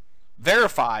guess.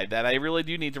 Verify that I really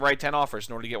do need to write 10 offers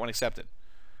in order to get one accepted.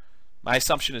 My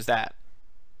assumption is that.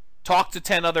 Talk to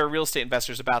 10 other real estate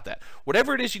investors about that.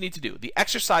 Whatever it is you need to do, the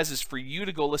exercise is for you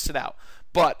to go list it out.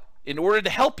 But in order to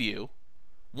help you,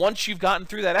 once you've gotten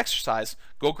through that exercise,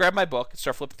 go grab my book and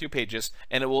start flipping through pages,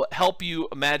 and it will help you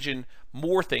imagine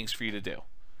more things for you to do.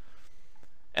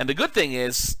 And the good thing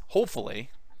is, hopefully,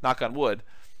 knock on wood,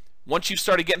 once you've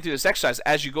started getting through this exercise,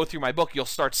 as you go through my book, you'll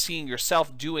start seeing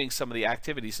yourself doing some of the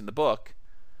activities in the book,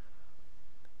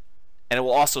 and it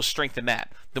will also strengthen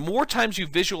that. The more times you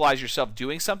visualize yourself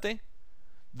doing something,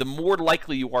 the more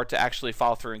likely you are to actually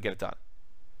follow through and get it done.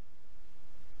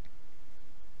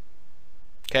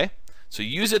 Okay? So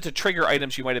use it to trigger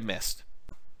items you might have missed.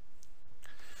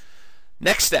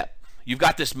 Next step, you've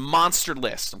got this monster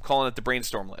list. I'm calling it the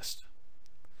brainstorm list.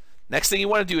 Next thing you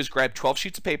want to do is grab 12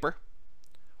 sheets of paper,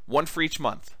 one for each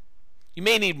month. You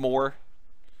may need more,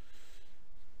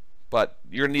 but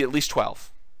you're going to need at least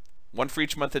 12. One for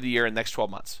each month of the year in the next 12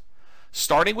 months.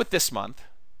 Starting with this month,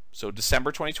 so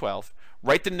December 2012,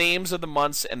 write the names of the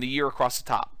months and the year across the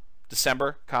top.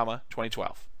 December,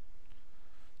 2012.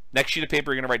 Next sheet of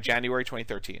paper, you're going to write January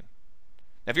 2013.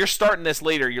 Now, if you're starting this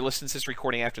later, you're listening to this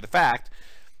recording after the fact,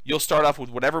 you'll start off with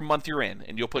whatever month you're in,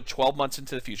 and you'll put 12 months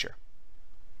into the future.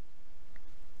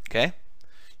 Okay?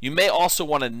 You may also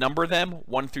want to number them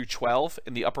 1 through 12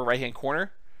 in the upper right-hand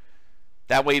corner.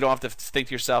 That way you don't have to think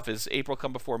to yourself, is April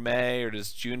come before May, or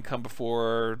does June come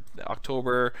before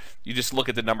October? You just look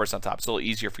at the numbers on top. It's a little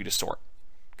easier for you to sort.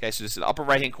 Okay, so just in the upper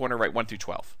right-hand corner, write 1 through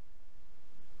 12.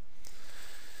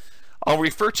 I'll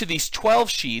refer to these 12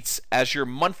 sheets as your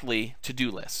monthly to-do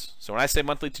list. So when I say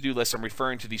monthly to-do list, I'm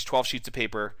referring to these 12 sheets of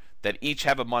paper that each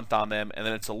have a month on them, and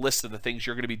then it's a list of the things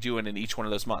you're going to be doing in each one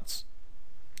of those months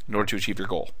in order to achieve your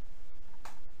goal.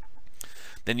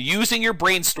 Then using your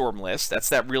brainstorm list, that's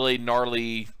that really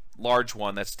gnarly, large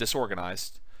one that's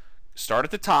disorganized, start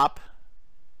at the top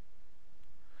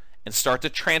and start to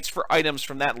transfer items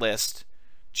from that list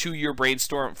to your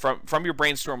brainstorm, from your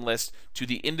brainstorm list to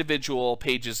the individual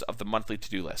pages of the monthly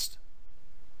to-do list.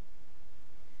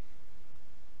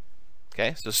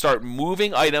 Okay, so start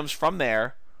moving items from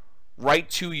there right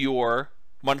to your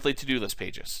monthly to-do list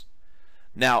pages.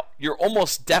 Now, you're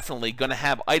almost definitely going to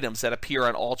have items that appear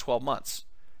on all 12 months.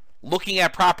 Looking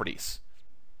at properties,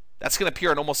 that's going to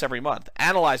appear in almost every month.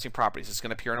 Analyzing properties is going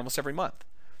to appear in almost every month.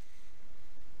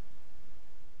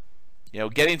 You know,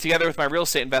 getting together with my real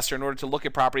estate investor in order to look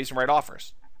at properties and write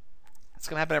offers. It's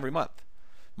going to happen every month.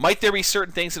 Might there be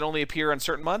certain things that only appear on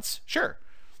certain months? Sure.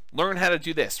 Learn how to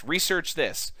do this. Research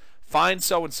this. Find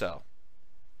so-and-so.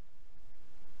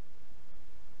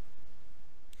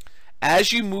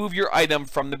 As you move your item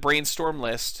from the brainstorm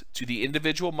list to the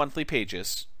individual monthly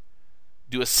pages,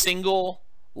 do a single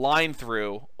line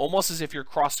through, almost as if you're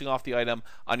crossing off the item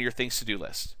on your things to do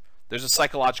list. There's a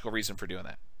psychological reason for doing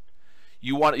that.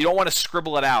 You don't want to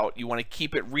scribble it out. You want to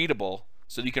keep it readable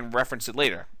so that you can reference it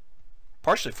later.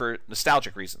 Partially for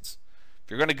nostalgic reasons. If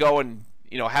you're going to go and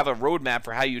have a roadmap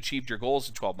for how you achieved your goals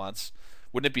in 12 months,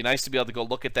 wouldn't it be nice to be able to go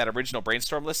look at that original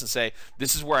brainstorm list and say,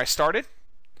 this is where I started?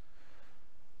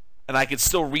 And I could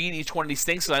still read each one of these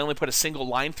things because I only put a single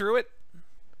line through it?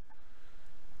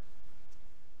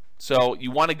 So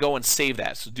you want to go and save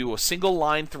that. So do a single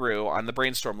line through on the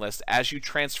brainstorm list as you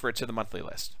transfer it to the monthly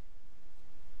list.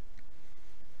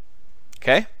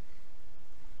 Okay?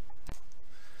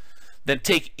 Then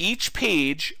take each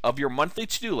page of your monthly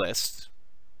to-do list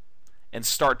and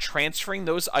start transferring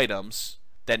those items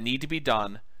that need to be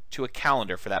done to a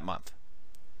calendar for that month.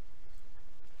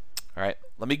 All right,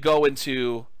 let me go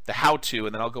into the how-to,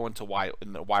 and then I'll go into why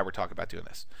we're talking about doing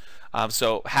this.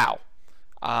 So how?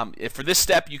 If for this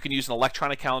step, you can use an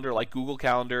electronic calendar like Google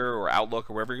Calendar or Outlook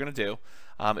or whatever you're going to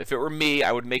do. If it were me,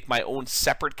 I would make my own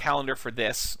separate calendar for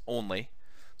this only.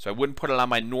 So I wouldn't put it on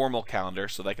my normal calendar,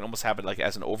 so that I can almost have it like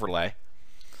as an overlay.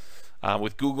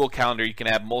 With Google Calendar, you can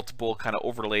have multiple kind of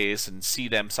overlays and see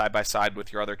them side by side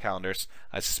with your other calendars.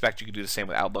 I suspect you could do the same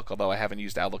with Outlook, although I haven't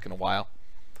used Outlook in a while.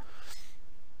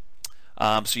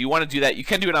 So you want to do that. You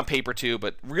can do it on paper too,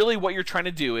 but really what you're trying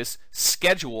to do is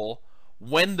schedule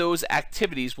when those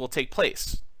activities will take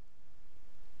place.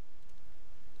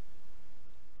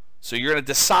 So you're going to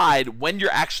decide when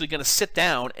you're actually going to sit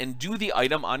down and do the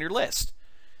item on your list.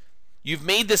 You've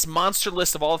made this monster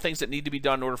list of all the things that need to be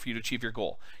done in order for you to achieve your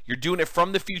goal. You're doing it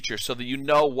from the future so that you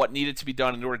know what needed to be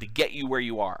done in order to get you where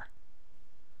you are.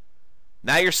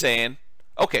 Now you're saying,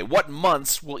 okay, what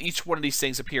months will each one of these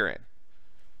things appear in?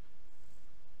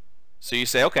 So you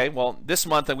say, okay, well, this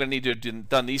month I'm going to need to have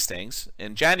done these things.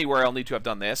 In January, I'll need to have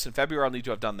done this. In February, I'll need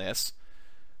to have done this.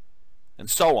 And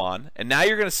so on. And now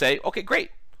you're going to say, okay,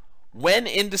 great. When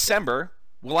in December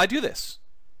will I do this?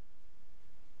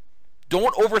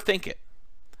 Don't overthink it,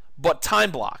 but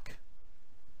time block.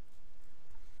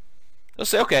 They'll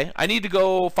say, okay, I need to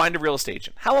go find a real estate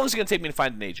agent. How long is it going to take me to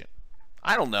find an agent?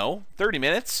 I don't know, 30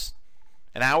 minutes?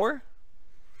 An hour?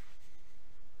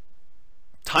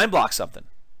 Time block something.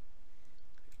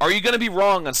 Are you going to be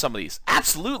wrong on some of these?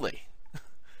 Absolutely.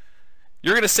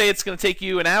 You're going to say it's going to take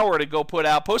you an hour to go put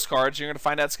out postcards. You're going to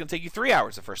find out it's going to take you 3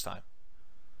 hours the first time.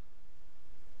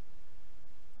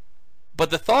 But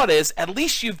the thought is, at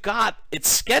least you've got it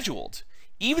scheduled.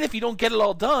 Even if you don't get it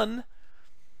all done,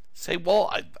 say,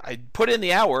 well, I put in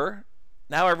the hour.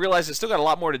 Now I realize I still got a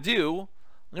lot more to do.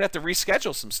 I'm going to have to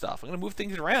reschedule some stuff. I'm going to move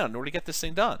things around in order to get this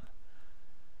thing done.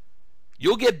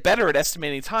 You'll get better at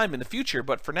estimating time in the future,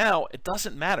 but for now, it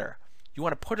doesn't matter. You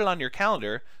want to put it on your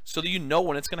calendar so that you know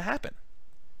when it's going to happen.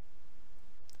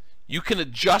 You can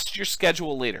adjust your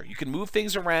schedule later. You can move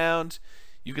things around.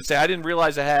 You can say, I didn't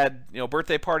realize I had a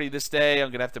birthday party this day. I'm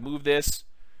going to have to move this.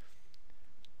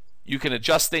 You can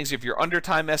adjust things if you're under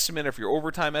time estimate or if you're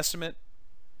over time estimate.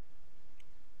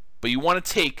 But you want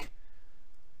to take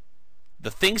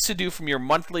the things to do from your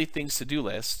monthly things to do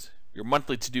list, your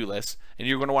monthly to-do list, and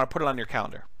you're going to want to put it on your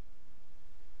calendar.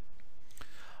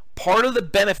 Part of the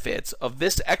benefits of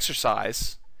this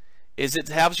exercise is it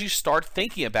helps you start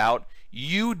thinking about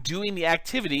you doing the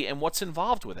activity and what's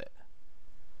involved with it.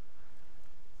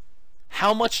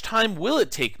 How much time will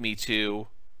it take me to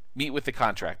meet with the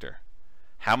contractor?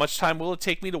 How much time will it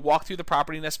take me to walk through the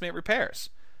property and estimate repairs?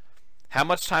 How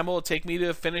much time will it take me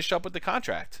to finish up with the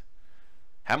contract?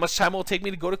 How much time will it take me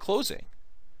to go to closing?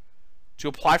 To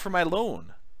apply for my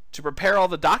loan? To prepare all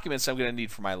the documents I'm going to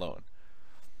need for my loan?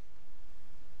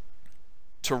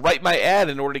 To write my ad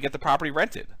in order to get the property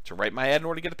rented? To write my ad in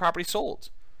order to get the property sold?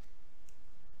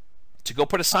 To go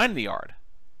put a sign in the yard?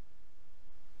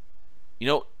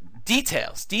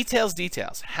 Details.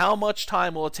 How much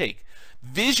time will it take?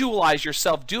 Visualize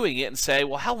yourself doing it and say,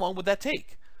 well, how long would that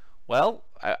take? Well,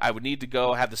 I would need to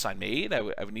go have the sign made. I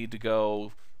would need to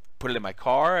go put it in my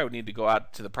car. I would need to go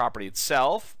out to the property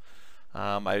itself.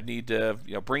 I would need to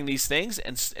bring these things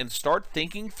and start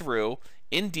thinking through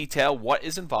in detail what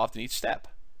is involved in each step.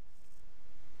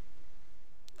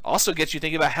 Also gets you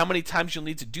thinking about how many times you'll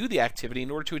need to do the activity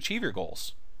in order to achieve your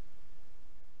goals.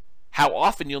 How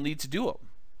often you'll need to do them.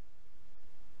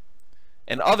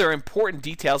 And other important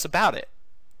details about it.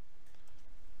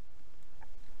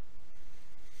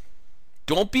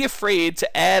 Don't be afraid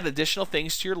to add additional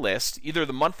things to your list, either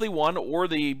the monthly one or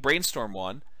the brainstorm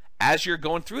one, as you're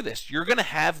going through this. You're going to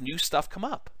have new stuff come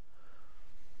up.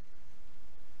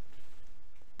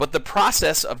 But the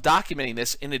process of documenting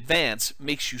this in advance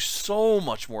makes you so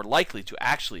much more likely to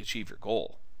actually achieve your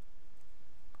goal.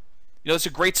 It's a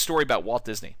great story about Walt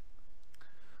Disney.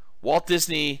 Walt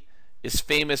Disney is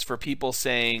famous for people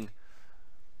saying,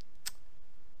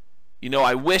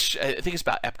 I think it's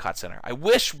about Epcot Center. I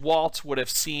wish Walt would have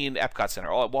seen Epcot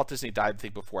Center. Walt Disney died, I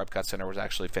think, before Epcot Center was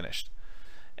actually finished.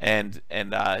 And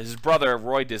his brother,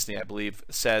 Roy Disney, I believe,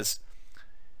 says,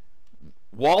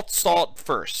 Walt saw it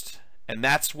first, and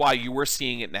that's why you were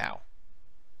seeing it now.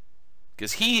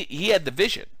 Because he had the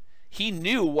vision. He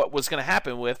knew what was going to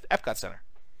happen with Epcot Center.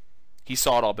 He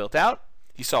saw it all built out.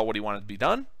 He saw what he wanted to be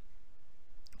done.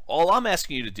 All I'm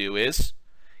asking you to do is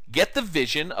get the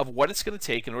vision of what it's going to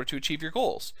take in order to achieve your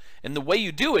goals. And the way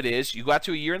you do it is you go out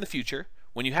to a year in the future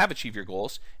when you have achieved your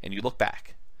goals and you look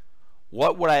back.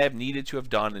 What would I have needed to have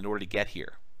done in order to get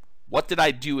here? What did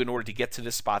I do in order to get to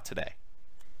this spot today?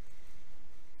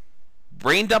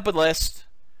 Brain dump a list,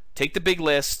 take the big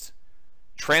list,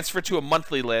 transfer to a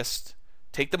monthly list,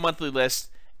 take the monthly list,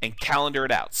 and calendar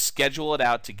it out. Schedule it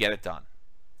out to get it done.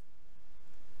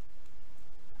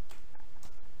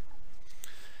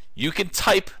 You can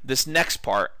type this next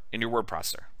part in your word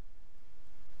processor.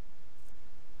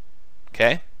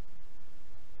 Okay?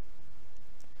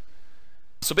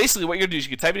 So basically what you're going to do is you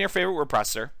can type in your favorite word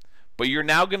processor, but you're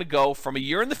now going to go from a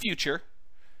year in the future.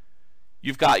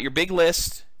 You've got your big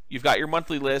list, you've got your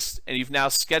monthly list, and you've now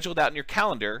scheduled out in your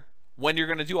calendar when you're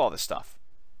going to do all this stuff.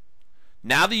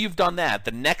 Now that you've done that,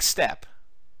 the next step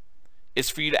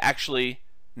is for you to actually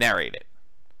narrate it.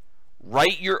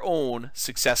 Write your own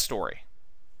success story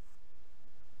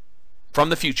from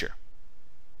the future.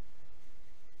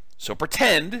 So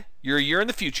pretend you're a year in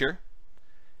the future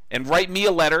and write me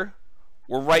a letter,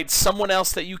 or write someone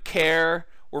else that you care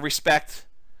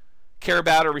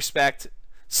about or respect,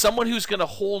 someone who's going to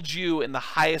hold you in the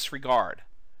highest regard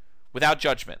without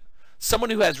judgment, someone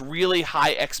who has really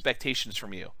high expectations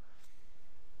from you.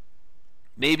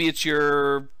 Maybe it's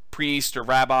your priest or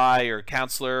rabbi or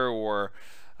counselor or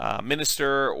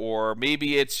minister, or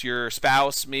maybe it's your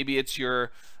spouse, maybe it's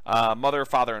your mother or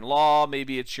father-in-law,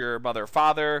 maybe it's your mother or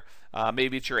father,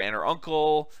 maybe it's your aunt or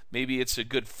uncle, maybe it's a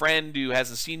good friend who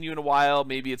hasn't seen you in a while,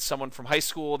 maybe it's someone from high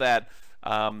school that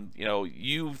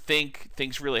you think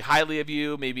thinks really highly of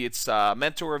you, maybe it's a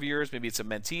mentor of yours, maybe it's a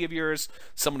mentee of yours,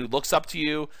 someone who looks up to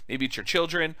you, maybe it's your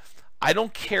children. I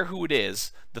don't care who it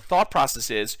is. The thought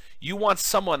process is you want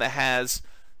someone that has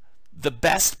the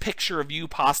best picture of you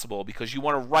possible, because you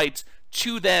want to write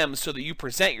to them so that you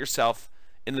present yourself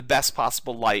in the best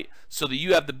possible light, so that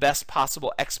you have the best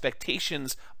possible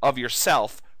expectations of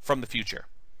yourself from the future.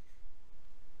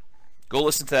 Go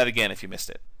listen to that again if you missed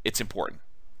it. It's important.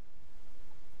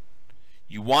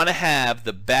 You want to have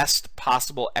the best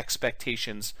possible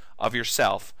expectations of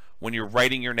yourself when you're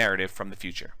writing your narrative from the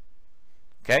future.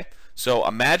 Okay? So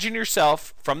imagine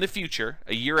yourself from the future,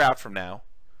 a year out from now,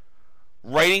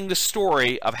 writing the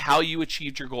story of how you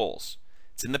achieved your goals.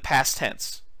 It's in the past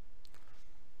tense.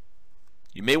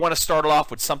 You may want to start off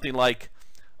with something like,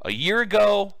 a year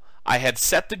ago, I had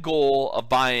set the goal of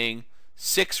buying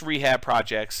 6 rehab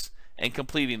projects and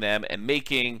completing them and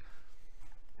making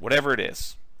whatever it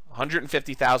is,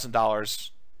 $150,000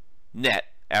 net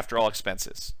after all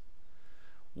expenses.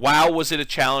 Wow, was it a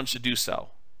challenge to do so?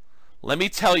 Let me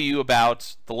tell you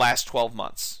about the last 12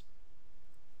 months.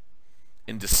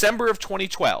 In December of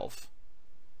 2012,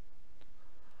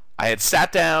 I had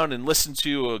sat down and listened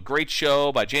to a great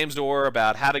show by James Dorr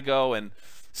about how to go and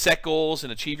set goals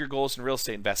and achieve your goals in real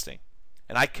estate investing.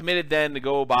 And I committed then to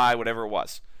go buy whatever it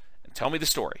was. And tell me the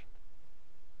story.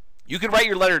 You can write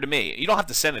your letter to me. You don't have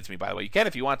to send it to me, by the way. You can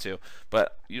if you want to,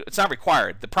 but it's not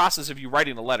required. The process of you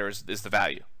writing the letter is the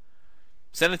value.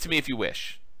 Send it to me if you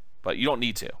wish, but you don't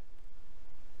need to.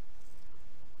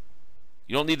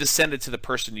 You don't need to send it to the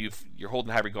person you're holding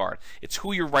in high regard. It's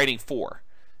who you're writing for.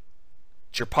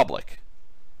 It's your public.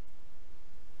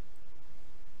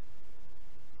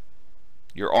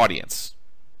 Your audience.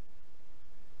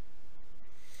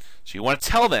 So you want to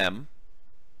tell them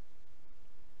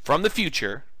from the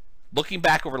future, looking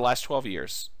back over the last 12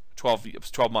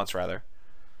 months rather,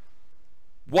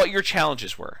 what your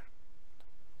challenges were.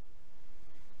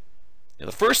 And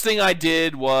the first thing I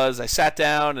did was I sat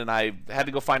down and I had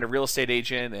to go find a real estate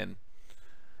agent, and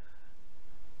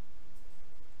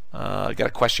I got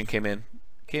a question came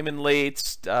in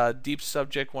late. Deep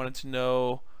subject, wanted to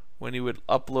know when he would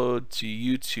upload to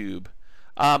YouTube.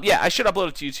 Yeah, I should upload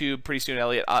it to YouTube pretty soon,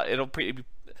 Elliot.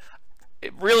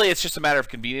 It's just a matter of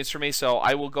convenience for me, so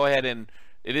I will go ahead and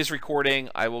it is recording.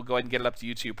 I will go ahead and get it up to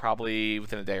YouTube probably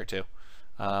within a day or two.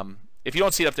 If you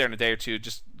don't see it up there in a day or two,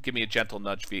 just give me a gentle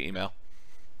nudge via email.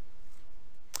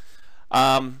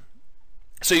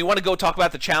 So you want to go talk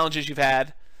about the challenges you've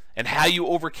had and how you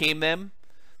overcame them.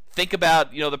 Think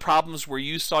about, the problems where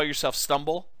you saw yourself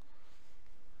stumble.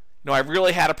 I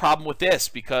really had a problem with this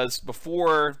because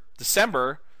before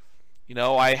December,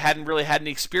 I hadn't really had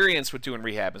any experience with doing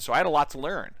rehab, and so I had a lot to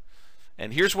learn.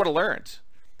 And here's what I learned.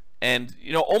 And,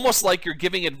 almost like you're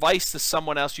giving advice to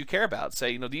someone else you care about.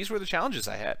 Say, these were the challenges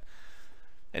I had.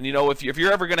 And, if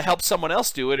you're ever going to help someone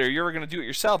else do it or you're ever going to do it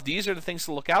yourself, these are the things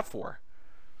to look out for.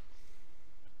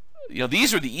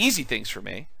 These are the easy things for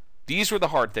me. These were the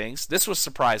hard things. This was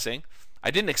surprising. I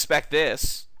didn't expect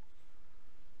this.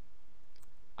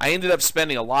 I ended up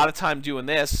spending a lot of time doing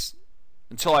this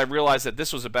until I realized that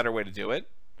this was a better way to do it.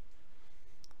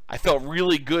 I felt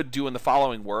really good doing the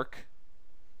following work.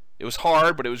 It was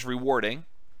hard, but it was rewarding.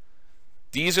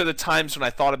 These are the times when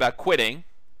I thought about quitting,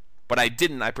 but I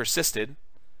didn't. I persisted.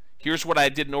 Here's what I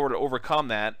did in order to overcome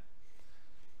that.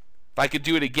 If I could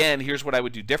do it again, here's what I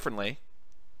would do differently.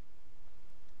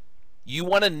 You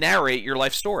want to narrate your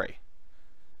life story.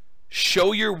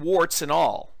 Show your warts and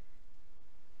all.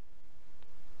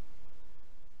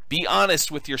 Be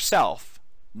honest with yourself.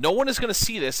 No one is going to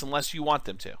see this unless you want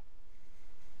them to.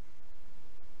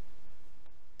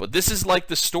 But this is like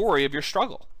the story of your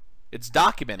struggle. It's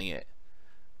documenting it.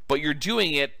 But you're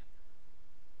doing it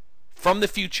from the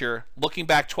future, looking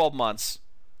back 12 months,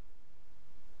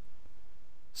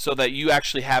 so that you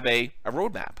actually have a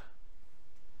roadmap.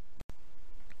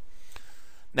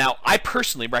 Now, I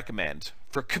personally recommend,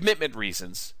 for commitment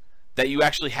reasons, that you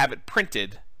actually have it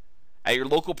printed at your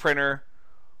local printer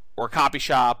or copy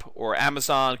shop or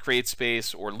Amazon,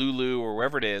 CreateSpace, or Lulu, or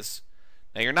wherever it is.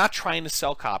 Now, you're not trying to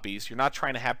sell copies. You're not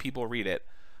trying to have people read it.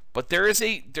 But there's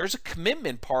a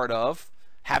commitment part of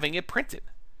having it printed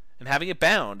and having it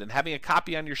bound and having a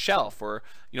copy on your shelf, or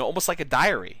almost like a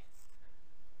diary.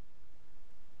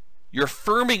 You're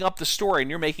firming up the story and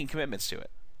you're making commitments to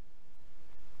it.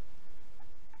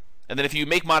 And then if you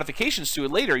make modifications to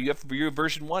it later, you have to review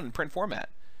version 1 in print format.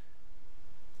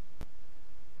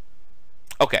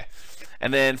 Okay.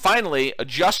 And then finally,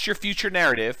 adjust your future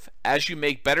narrative as you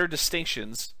make better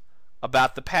distinctions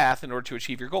about the path in order to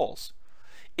achieve your goals.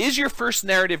 Is your first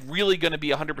narrative really going to be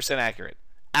 100% accurate?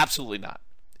 Absolutely not.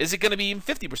 Is it going to be even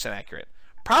 50% accurate?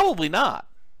 Probably not.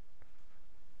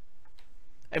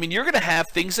 I mean, you're going to have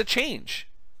things that change.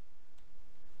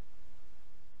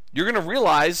 You're going to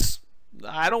realize,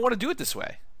 I don't want to do it this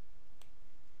way.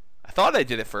 I thought I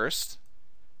did it first,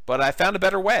 but I found a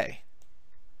better way.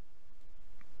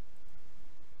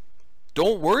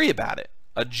 Don't worry about it.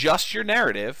 Adjust your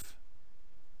narrative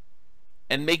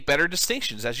and make better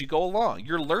distinctions as you go along.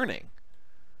 You're learning.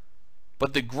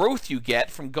 But the growth you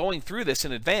get from going through this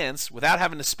in advance without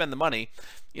having to spend the money,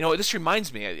 this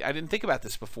reminds me, I didn't think about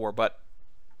this before, but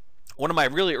one of my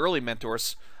really early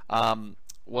mentors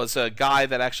was a guy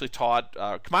that actually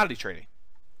taught commodity trading.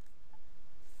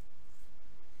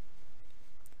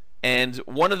 And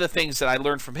one of the things that I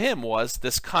learned from him was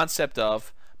this concept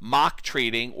of mock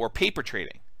trading or paper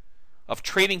trading, of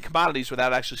trading commodities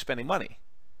without actually spending money.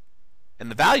 And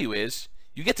the value is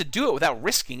you get to do it without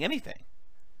risking anything.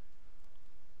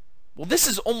 Well, this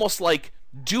is almost like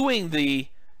doing the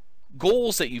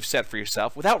goals that you've set for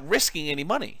yourself without risking any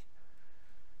money.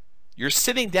 You're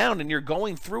sitting down and you're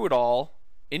going through it all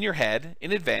in your head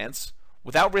in advance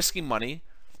without risking money,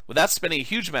 without spending a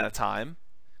huge amount of time.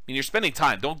 I mean, you're spending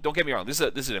time. Don't get me wrong. This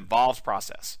is an involved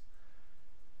process.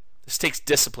 This takes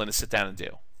discipline to sit down and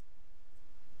do.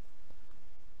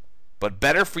 But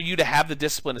better for you to have the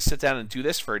discipline to sit down and do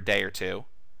this for a day or two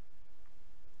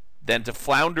than to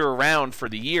flounder around for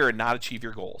the year and not achieve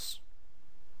your goals.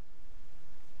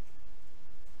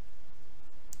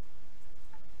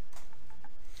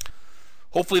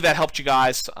 Hopefully that helped you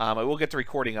guys. I will get the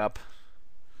recording up.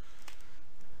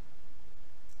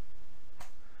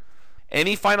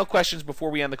 Any final questions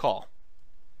before we end the call?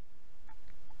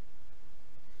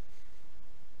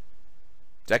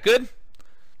 Is that good?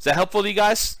 Is that helpful to you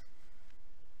guys?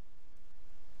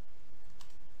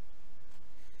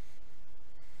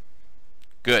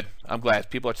 Good. I'm glad.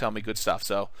 People are telling me good stuff.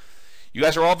 So you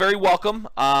guys are all very welcome.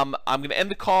 I'm going to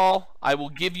end the call. I will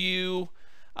give you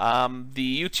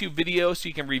the YouTube video so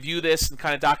you can review this and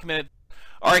kind of document it.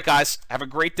 All right, guys. Have a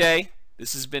great day.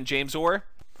 This has been James Orr.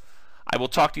 I will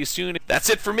talk to you soon. That's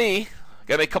it for me.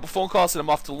 Got to make a couple phone calls and I'm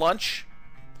off to lunch.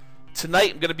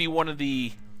 Tonight I'm going to be one of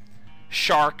the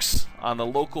sharks on the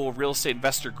local real estate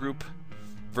investor group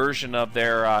version of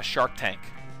their Shark Tank.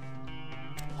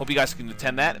 Hope you guys can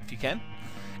attend that if you can.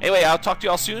 Anyway, I'll talk to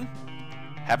you all soon.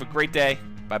 Have a great day.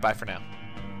 Bye-bye for now.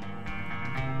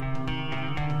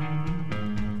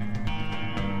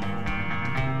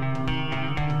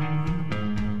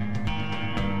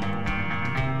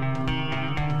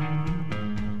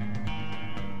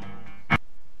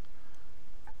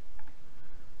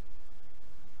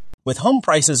 With home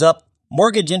prices up,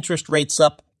 mortgage interest rates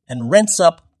up, and rents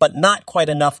up, but not quite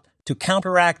enough to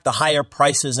counteract the higher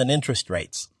prices and interest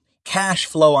rates, cash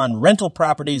flow on rental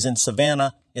properties in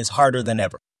Savannah is harder than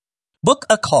ever. Book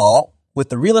a call with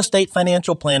the Real Estate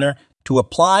Financial Planner to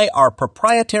apply our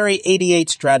proprietary 88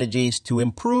 strategies to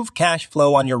improve cash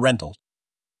flow on your rentals.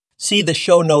 See the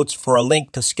show notes for a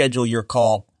link to schedule your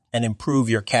call and improve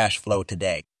your cash flow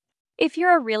today. If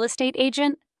you're a real estate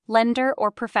agent, lender,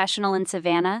 or professional in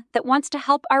Savannah that wants to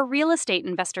help our real estate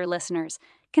investor listeners,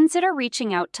 consider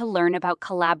reaching out to learn about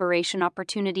collaboration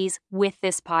opportunities with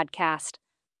this podcast.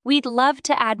 We'd love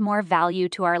to add more value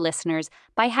to our listeners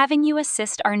by having you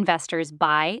assist our investors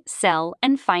buy, sell,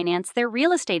 and finance their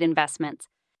real estate investments.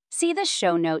 See the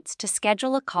show notes to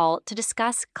schedule a call to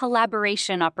discuss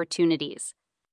collaboration opportunities.